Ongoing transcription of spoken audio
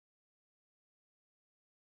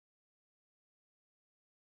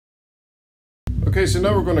Okay, so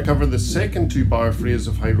now we're going to cover the second 2-bar phrase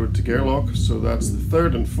of High Road to Gairloch. So that's the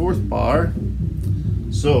 3rd and 4th bar.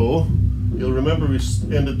 So you'll remember we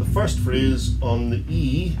ended the first phrase on the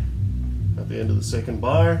E at the end of the 2nd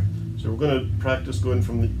bar. So we're going to practice going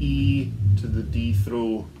from the E to the D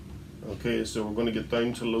throw. Okay, so we're going to get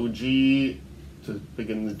down to low G to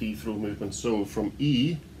begin the D throw movement. So from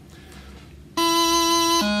E,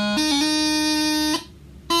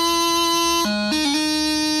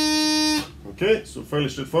 okay, so fairly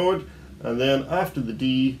straightforward. And then after the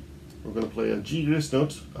D, we're going to play a G grace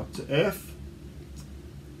note up to F,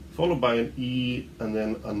 followed by an E, and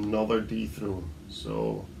then another D throw.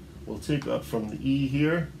 So we'll take that from the E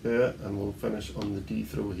here, yeah, and we'll finish on the D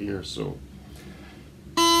throw here. So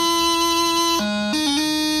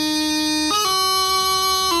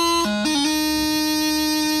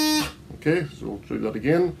okay, so we'll do that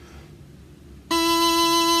again.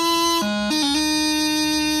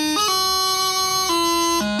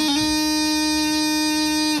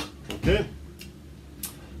 Okay.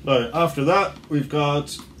 Now after that we've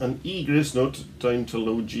got an E grace note down to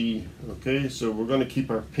low G. Okay, so we're going to keep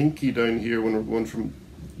our pinky down here when we're going from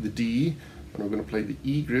the D, and we're going to play the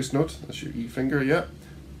E grace note, that's your E finger, yeah,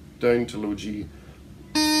 down to low G.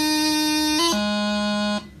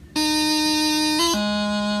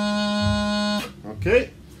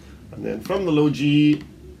 Okay, and then from the low G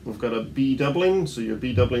we've got a B doubling, so your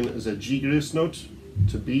B doubling is a G grace note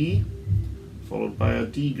to B, followed by a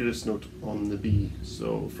D grace note on the B.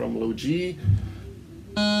 So from low G,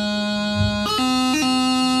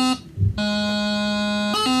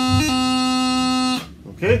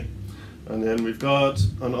 okay, and then we've got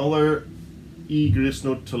another E grace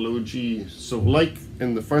note to low G. So like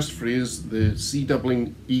in the first phrase, the C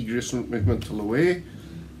doubling E grace note movement to low A,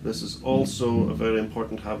 this is also a very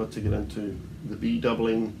important habit to get into, the B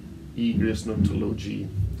doubling E grace note to low G.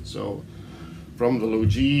 So from the low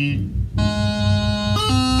G,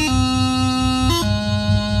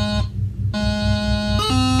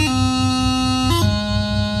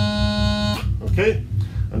 okay,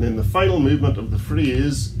 and then the final movement of the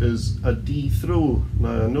phrase is a D throw.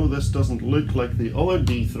 Now I know this doesn't look like the other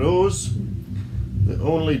D throws. The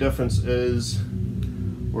only difference is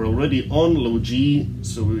we're already on low G,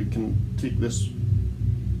 so we can take this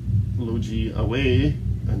low G away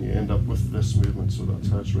and you end up with this movement. So that's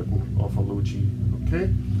how it's written, off a low G. Okay,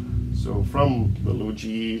 so from the low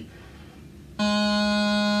G,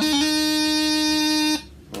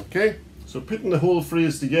 okay, so putting the whole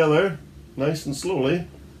phrase together nice and slowly,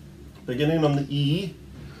 beginning on the E,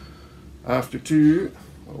 after 2,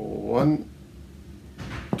 1,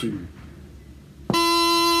 2.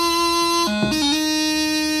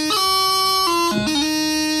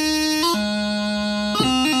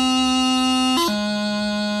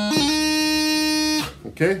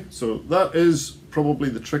 Okay, so that is probably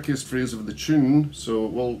the trickiest phrase of the tune, so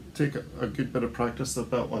we'll take a good bit of practice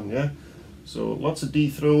at that one, yeah? So lots of D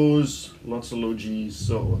throws, lots of low Gs,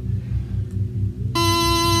 so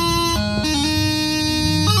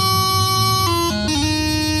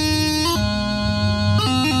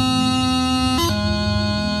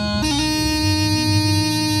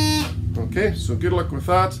okay, so good luck with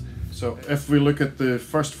that. So if we look at the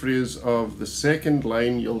first phrase of the second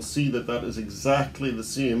line, you'll see that that is exactly the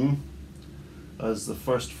same as the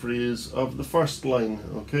first phrase of the first line.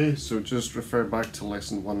 Okay, so just refer back to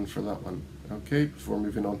lesson 1 for that one. Okay, before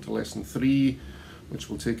moving on to lesson 3, which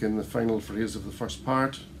will take in the final phrase of the first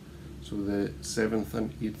part, so the 7th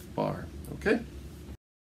and 8th bar. Okay.